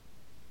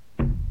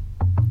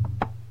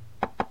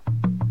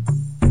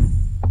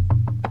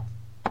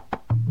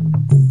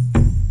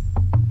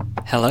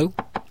Hello,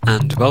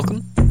 and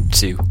welcome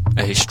to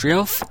A History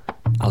of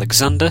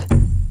Alexander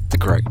the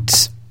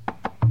Great.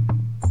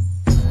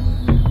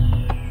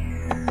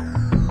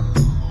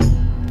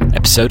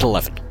 Episode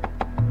 11.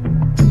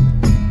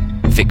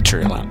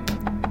 Victory Lap.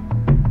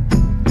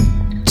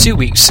 2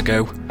 weeks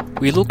ago,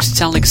 we looked at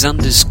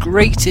Alexander's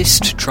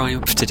greatest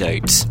triumph to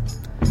date,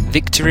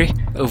 victory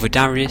over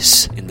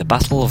Darius in the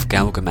Battle of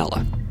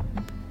Gaugamela.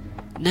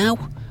 Now,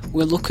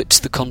 we'll look at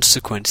the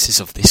consequences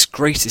of this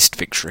greatest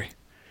victory,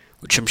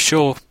 which I'm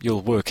sure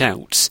you'll work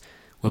out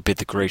will be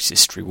the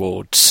greatest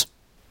rewards.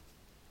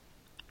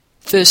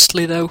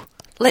 Firstly though,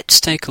 let's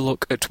take a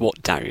look at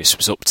what Darius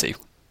was up to.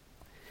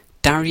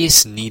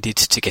 Darius needed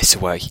to get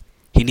away.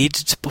 He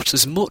needed to put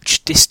as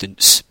much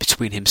distance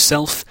between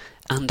himself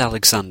and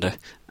Alexander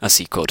as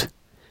he could,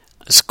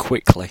 as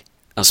quickly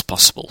as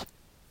possible.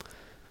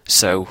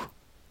 So,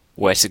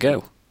 where to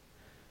go?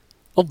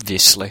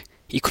 Obviously,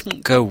 he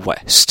couldn't go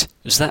west,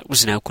 as that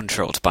was now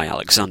controlled by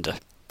Alexander.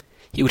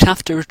 He would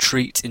have to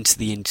retreat into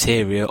the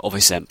interior of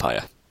his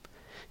empire.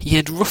 He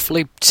had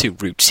roughly two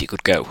routes he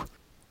could go,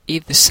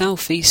 either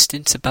southeast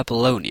into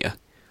Babylonia,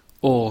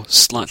 or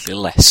slightly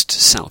less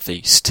to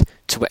southeast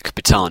to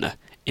Ecbatana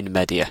in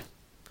Media.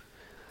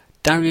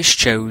 Darius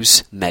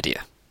chose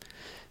Media.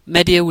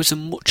 Media was a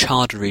much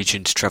harder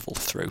region to travel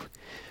through,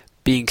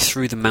 being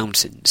through the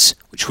mountains,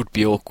 which would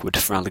be awkward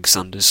for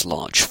Alexander's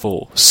large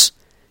force,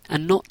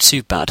 and not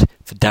too bad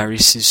for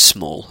Darius's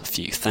small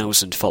few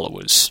thousand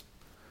followers,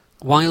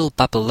 while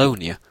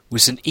Babylonia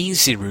was an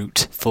easy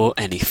route for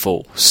any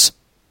force.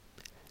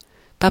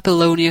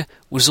 Babylonia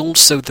was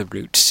also the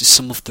route to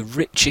some of the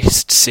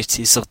richest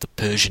cities of the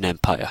Persian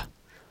Empire,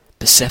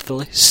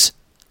 Persepolis,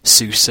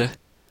 Susa,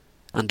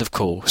 and of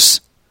course,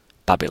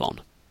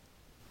 Babylon.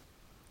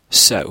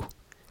 So,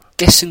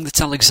 guessing that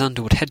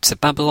Alexander would head to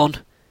Babylon,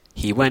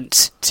 he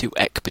went to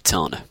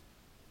Ecbatana.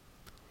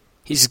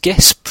 His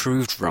guess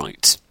proved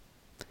right.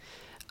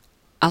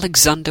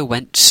 Alexander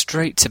went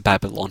straight to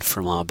Babylon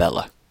from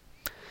Arbela.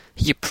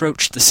 He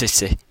approached the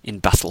city in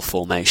battle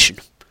formation,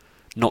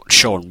 not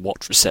sure on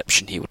what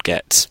reception he would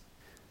get.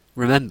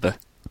 Remember,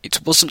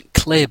 it wasn't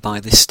clear by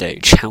this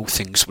stage how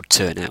things would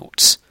turn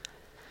out.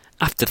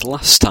 After the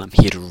last time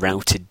he had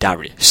routed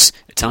Darius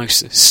at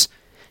Issus,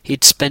 he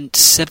had spent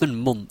 7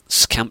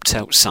 months camped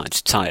outside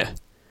Tyre.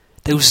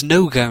 There was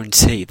no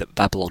guarantee that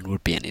Babylon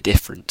would be any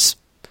different.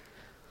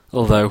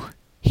 Although,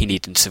 he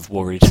needn't have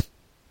worried.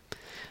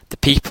 The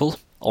people,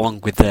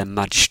 along with their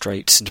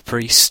magistrates and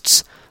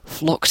priests,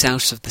 flocked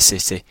out of the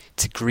city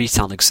to greet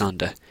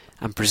Alexander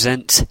and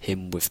present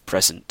him with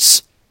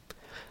presents.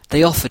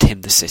 They offered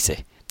him the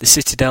city, the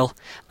citadel,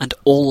 and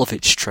all of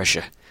its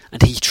treasure,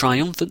 and he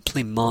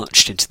triumphantly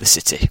marched into the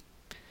city.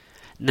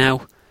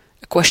 Now,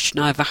 a question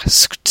I've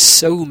asked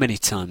so many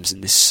times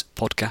in this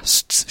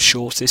podcast's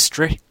short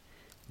history: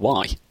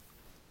 why?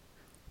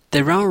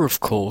 There are, of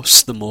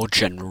course, the more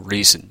general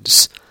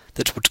reasons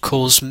that would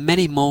cause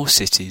many more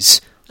cities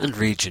and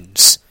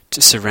regions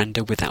to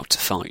surrender without a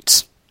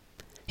fight.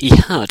 He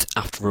had,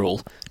 after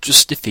all,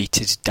 just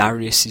defeated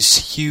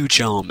Darius's huge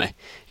army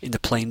in the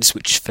plains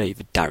which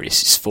favoured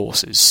Darius's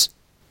forces.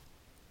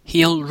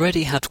 He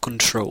already had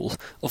control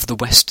of the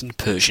Western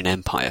Persian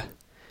Empire,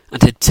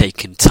 and had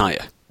taken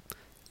Tyre,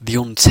 the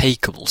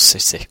untakeable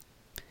city.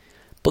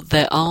 But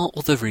there are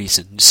other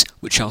reasons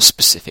which are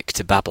specific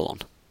to Babylon.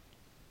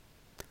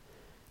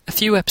 A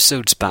few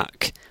episodes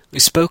back, we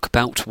spoke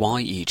about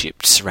why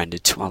Egypt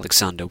surrendered to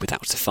Alexander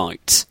without a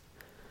fight,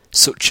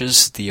 such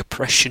as the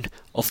oppression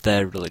of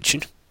their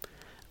religion,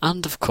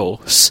 and of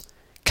course,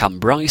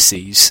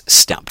 Cambyses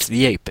stabbed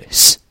the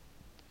Apis.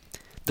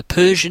 The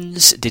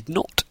Persians did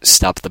not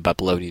stab the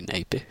Babylonian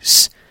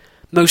Apis,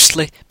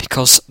 mostly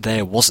because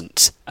there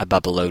wasn't a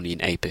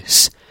Babylonian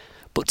Apis,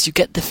 but you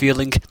get the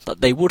feeling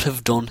that they would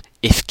have done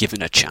if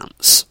given a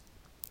chance.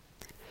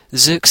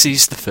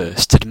 Xerxes I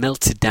had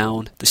melted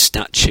down the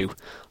statue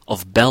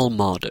of Bel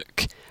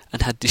Marduk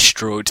and had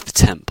destroyed the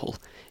temple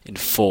in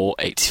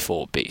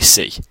 484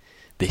 BC,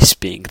 this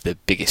being the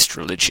biggest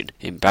religion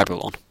in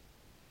Babylon.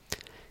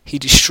 He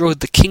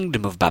destroyed the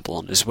kingdom of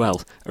Babylon as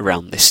well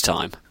around this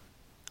time.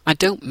 I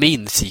don't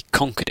mean that he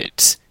conquered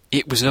it,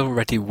 it was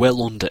already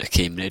well under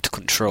Achaemenid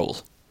control.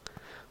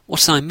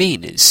 What I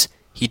mean is,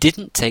 he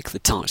didn't take the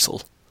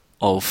title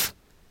of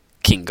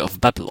King of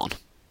Babylon.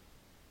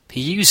 He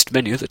used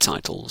many other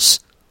titles,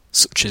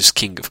 such as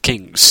King of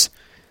Kings,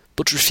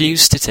 but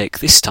refused to take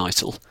this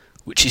title,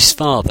 which his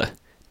father,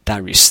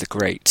 Darius the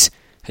Great,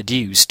 had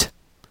used.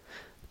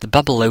 The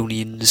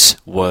Babylonians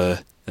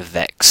were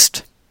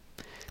vexed.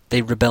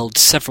 They rebelled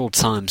several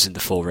times in the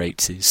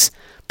 480s,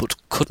 but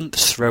couldn't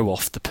throw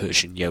off the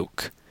Persian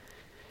yoke.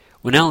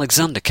 When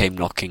Alexander came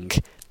knocking,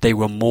 they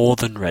were more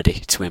than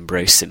ready to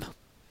embrace him.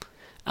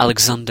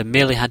 Alexander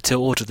merely had to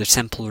order the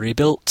temple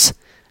rebuilt,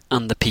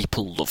 and the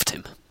people loved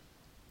him.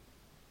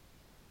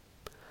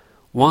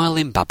 While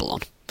in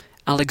Babylon,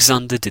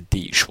 Alexander did the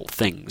usual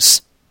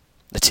things,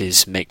 that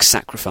is, make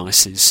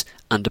sacrifices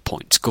and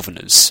appoint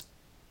governors.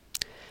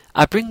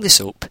 I bring this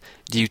up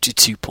due to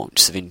 2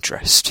 points of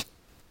interest.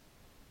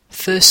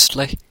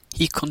 Firstly,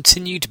 he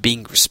continued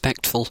being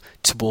respectful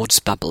towards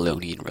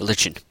Babylonian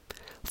religion,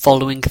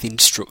 following the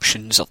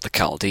instructions of the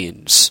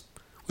Chaldeans,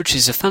 which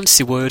is a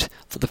fancy word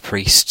for the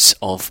priests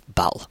of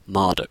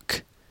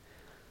Baal-Marduk.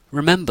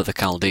 Remember the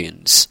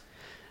Chaldeans,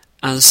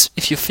 as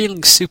if you're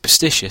feeling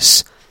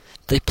superstitious,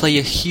 they play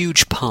a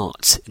huge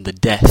part in the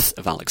death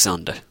of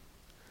Alexander.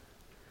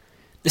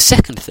 The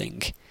second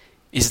thing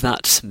is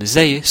that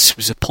Musaeus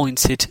was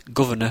appointed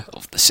governor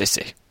of the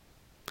city.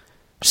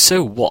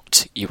 So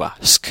what, you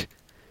ask?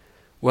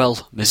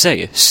 Well,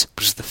 Musaeus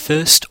was the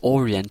first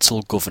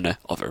Oriental governor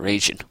of a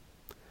region.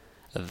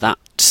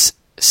 That's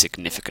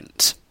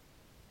significant.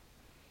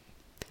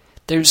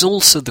 There is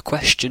also the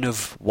question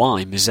of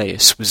why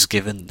Musaeus was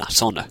given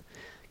that honour,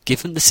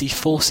 given that he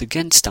fought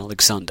against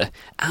Alexander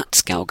at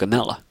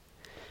Gaugamela.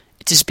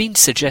 It has been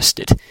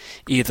suggested,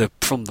 either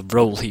from the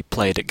role he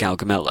played at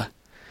Gaugamela,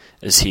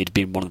 as he had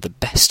been one of the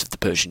best of the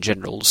Persian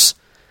generals,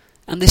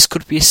 and this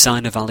could be a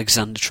sign of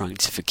Alexander trying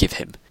to forgive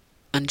him,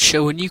 and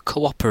show a new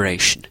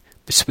cooperation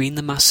between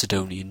the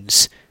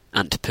Macedonians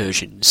and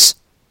Persians.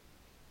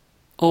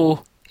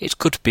 Or it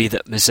could be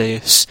that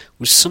Musaeus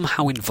was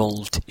somehow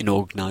involved in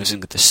organising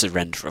the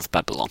surrender of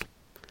Babylon.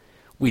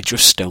 We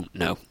just don't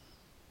know.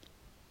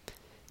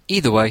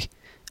 Either way,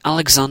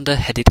 Alexander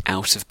headed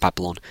out of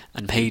Babylon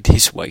and made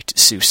his way to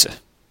Susa.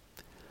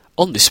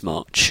 On this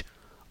march,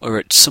 or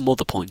at some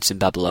other point in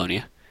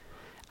Babylonia,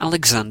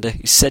 Alexander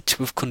is said to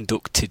have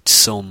conducted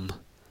some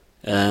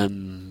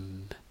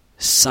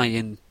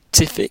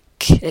scientific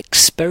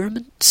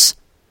experiments.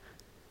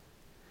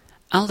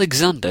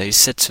 Alexander is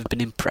said to have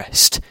been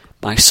impressed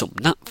by some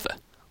naphtha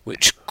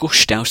which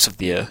gushed out of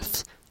the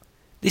earth.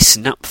 This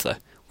naphtha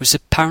was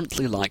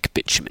apparently like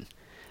bitumen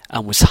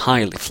and was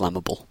highly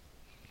flammable.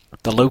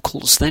 The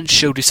locals then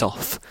showed it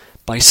off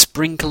by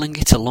sprinkling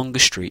it along a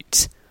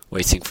street,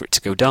 waiting for it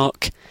to go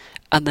dark,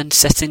 and then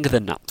setting the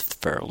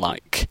naphtha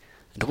alight,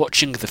 and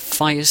watching the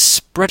fires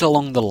spread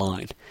along the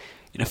line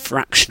in a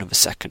fraction of a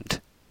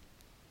second.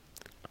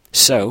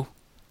 So,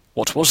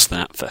 what was the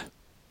naphtha?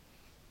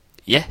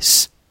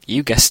 Yes,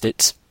 you guessed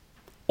it,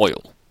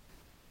 oil.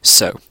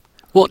 So,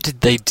 what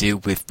did they do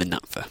with the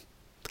naphtha?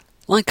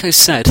 Like I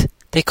said,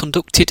 they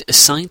conducted a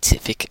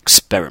scientific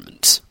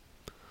experiment.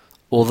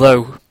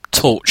 Although,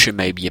 torture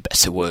may be a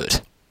better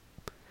word.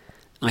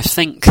 I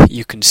think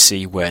you can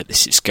see where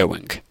this is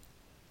going.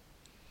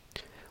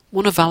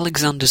 One of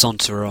Alexander's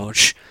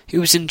entourage, who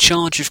was in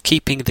charge of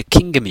keeping the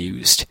king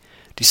amused,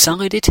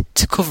 decided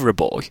to cover a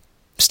boy,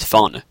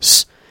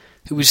 Stephanus,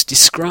 who was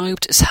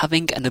described as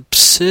having an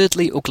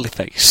absurdly ugly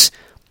face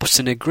but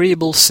an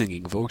agreeable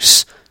singing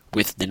voice,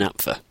 with the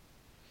naphtha,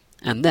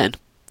 and then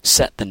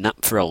set the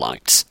naphtha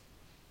alight.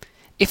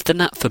 If the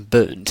naphtha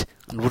burned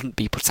and wouldn't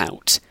be put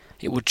out,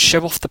 it would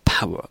show off the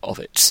power of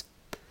it.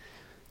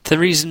 For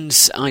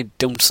reasons I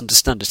don't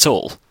understand at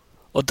all,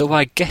 although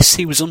I guess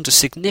he was under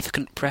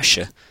significant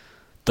pressure,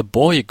 the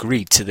boy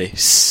agreed to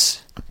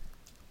this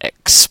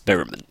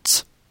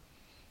experiment.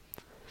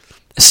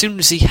 As soon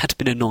as he had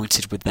been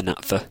anointed with the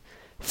naphtha,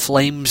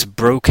 flames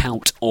broke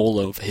out all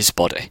over his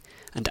body,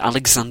 and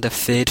Alexander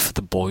feared for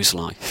the boy's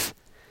life.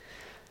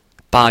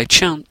 By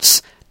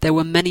chance, there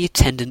were many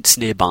attendants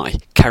nearby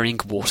carrying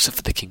water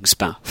for the king's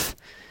bath,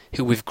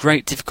 who with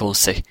great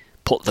difficulty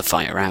put the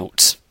fire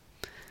out.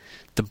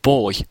 The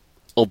boy,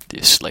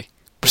 obviously,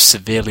 was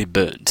severely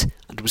burned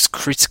and was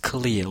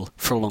critically ill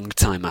for a long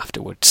time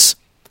afterwards.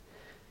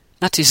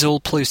 That is all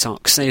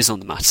Plutarch says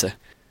on the matter,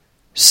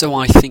 so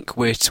I think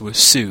we're to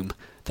assume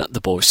that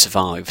the boy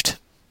survived.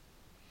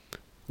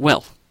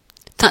 Well,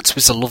 that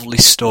was a lovely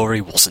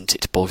story, wasn't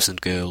it, boys and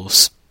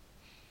girls?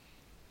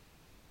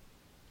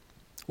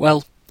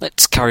 Well,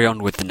 let's carry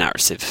on with the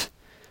narrative,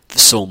 for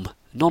some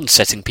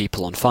non-setting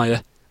people on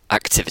fire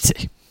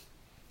activity.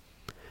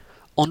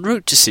 En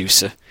route to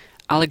Susa,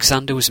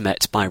 Alexander was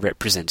met by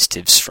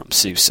representatives from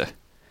Susa.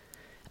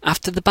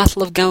 After the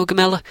Battle of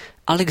Gaugamela,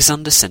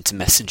 Alexander sent a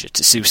messenger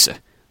to Susa,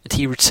 and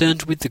he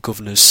returned with the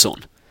governor's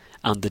son,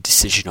 and the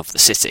decision of the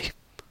city.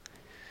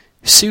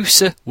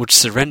 Susa would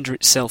surrender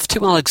itself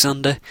to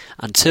Alexander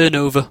and turn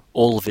over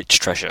all of its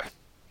treasure.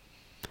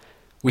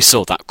 We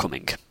saw that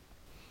coming.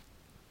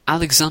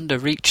 Alexander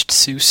reached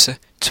Susa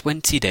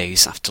 20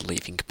 days after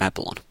leaving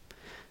Babylon,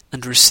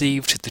 and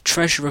received the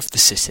treasure of the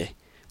city,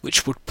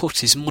 which would put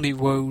his money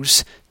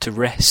woes to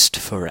rest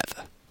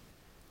forever.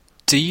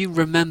 Do you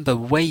remember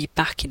way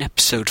back in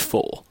episode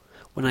 4,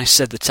 when I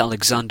said that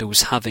Alexander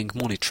was having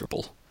money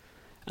trouble,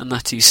 and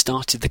that he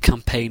started the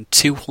campaign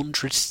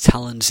 200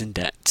 talents in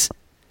debt?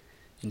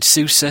 In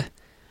Susa,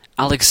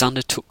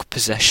 Alexander took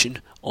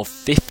possession of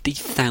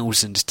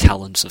 50,000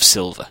 talents of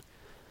silver,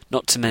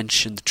 not to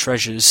mention the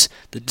treasures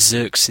that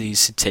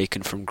Xerxes had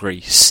taken from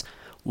Greece,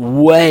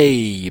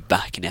 way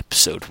back in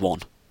episode 1,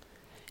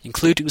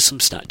 including some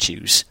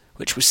statues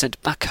which were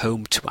sent back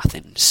home to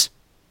Athens.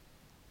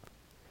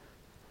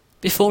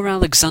 Before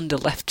Alexander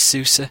left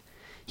Susa,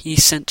 he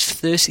sent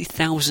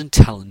 30,000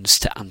 talents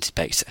to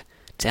Antipater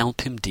to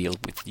help him deal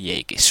with the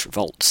Aegis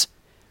revolt,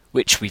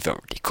 which we've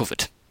already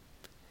covered.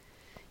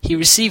 He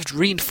received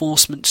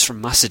reinforcements from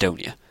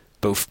Macedonia,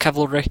 both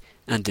cavalry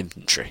and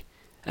infantry,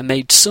 and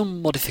made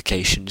some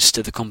modifications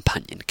to the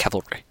companion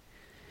cavalry.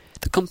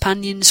 The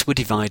companions were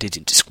divided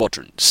into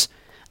squadrons,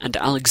 and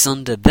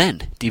Alexander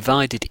then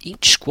divided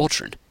each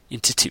squadron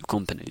into 2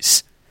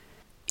 companies,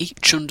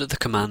 each under the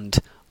command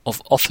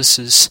of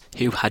officers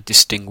who had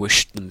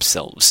distinguished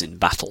themselves in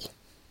battle.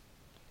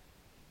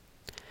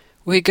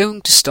 We're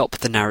going to stop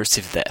the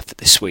narrative there for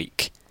this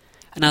week,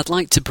 and I'd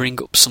like to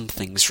bring up some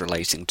things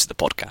relating to the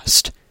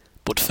podcast.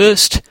 But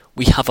first,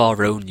 we have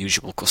our own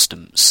usual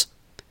customs.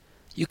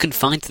 You can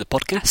find the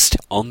podcast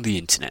on the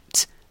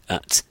internet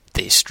at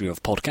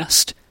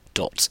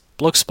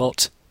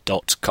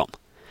thehistoryofpodcast.blogspot.com,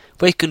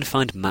 where you can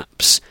find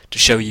maps to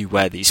show you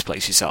where these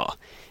places are,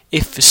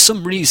 if for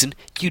some reason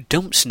you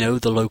don't know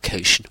the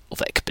location of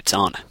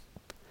Ecbatana.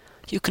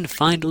 You can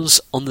find us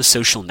on the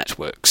social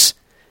networks,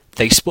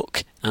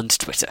 Facebook and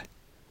Twitter,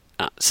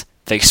 at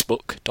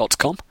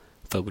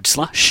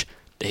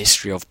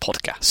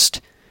facebook.com/thehistoryofpodcast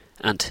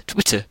and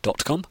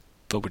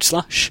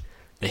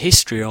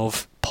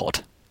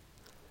twitter.com/thehistoryofpod.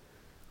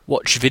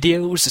 Watch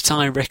videos that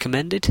I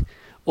recommended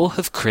or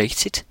have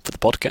created for the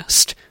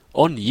podcast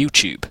on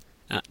YouTube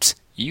at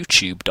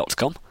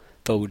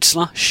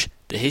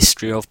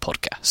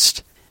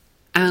youtube.com/thehistoryofpodcast.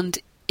 And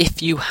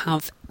if you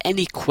have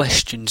any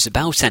questions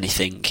about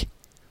anything,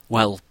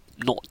 well,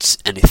 not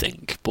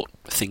anything, but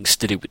things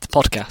to do with the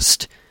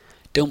podcast,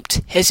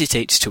 don't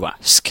hesitate to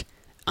ask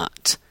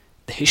at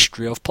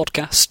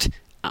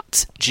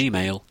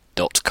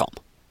thehistoryofpodcast@gmail.com.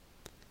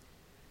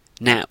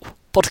 Now,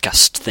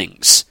 podcast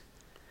things.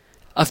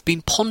 I've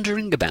been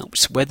pondering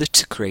about whether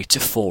to create a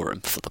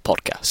forum for the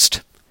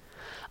podcast.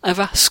 I've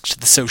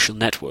asked the social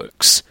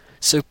networks,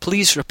 so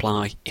please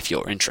reply if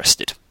you're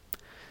interested.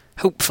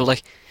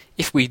 Hopefully,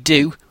 if we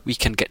do, we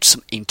can get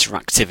some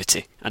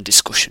interactivity and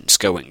discussions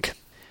going.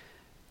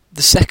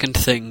 The second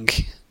thing,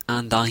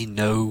 and I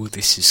know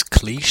this is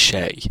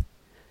cliché,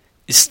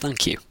 is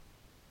thank you.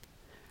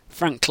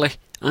 Frankly,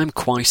 I'm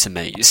quite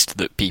amazed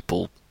that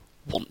people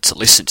want to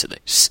listen to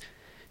this,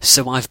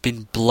 so I've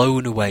been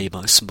blown away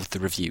by some of the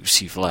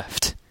reviews you've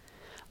left.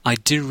 I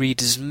do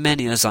read as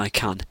many as I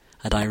can,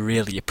 and I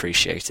really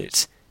appreciate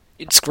it.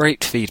 It's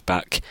great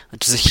feedback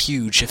and has a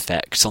huge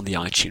effect on the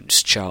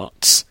iTunes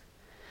charts.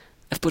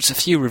 I've put a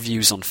few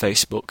reviews on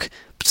Facebook,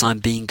 but I'm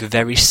being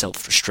very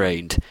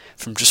self-restrained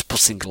from just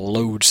putting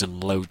loads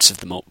and loads of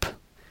them up.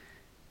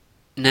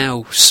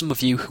 Now, some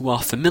of you who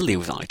are familiar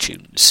with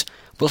iTunes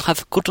will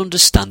have a good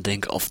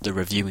understanding of the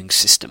reviewing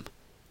system,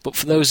 but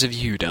for those of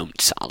you who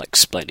don't, I'll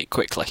explain it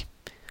quickly.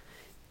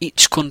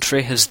 Each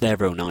country has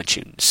their own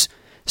iTunes,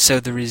 so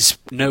there is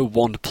no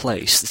one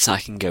place that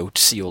I can go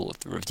to see all of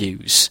the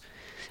reviews.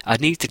 I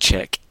need to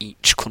check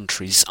each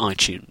country's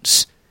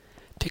iTunes.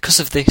 Because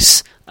of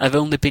this, I've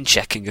only been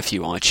checking a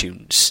few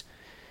iTunes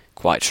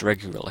quite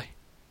regularly.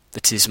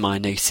 That is my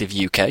native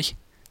UK,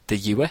 the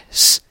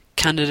US,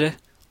 Canada,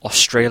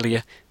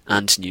 Australia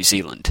and New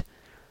Zealand.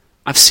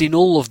 I've seen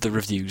all of the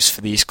reviews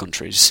for these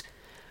countries,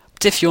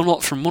 but if you're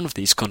not from one of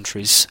these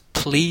countries,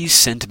 please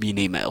send me an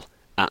email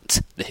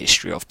at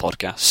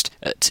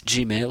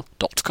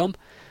thehistoryofpodcast@gmail.com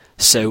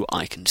so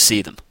I can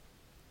see them.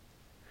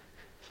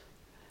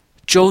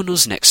 Join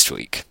us next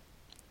week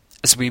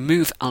as we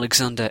move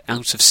Alexander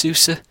out of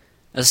Susa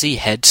as he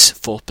heads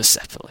for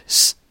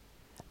Persepolis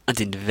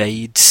and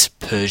invades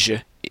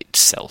Persia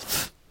itself.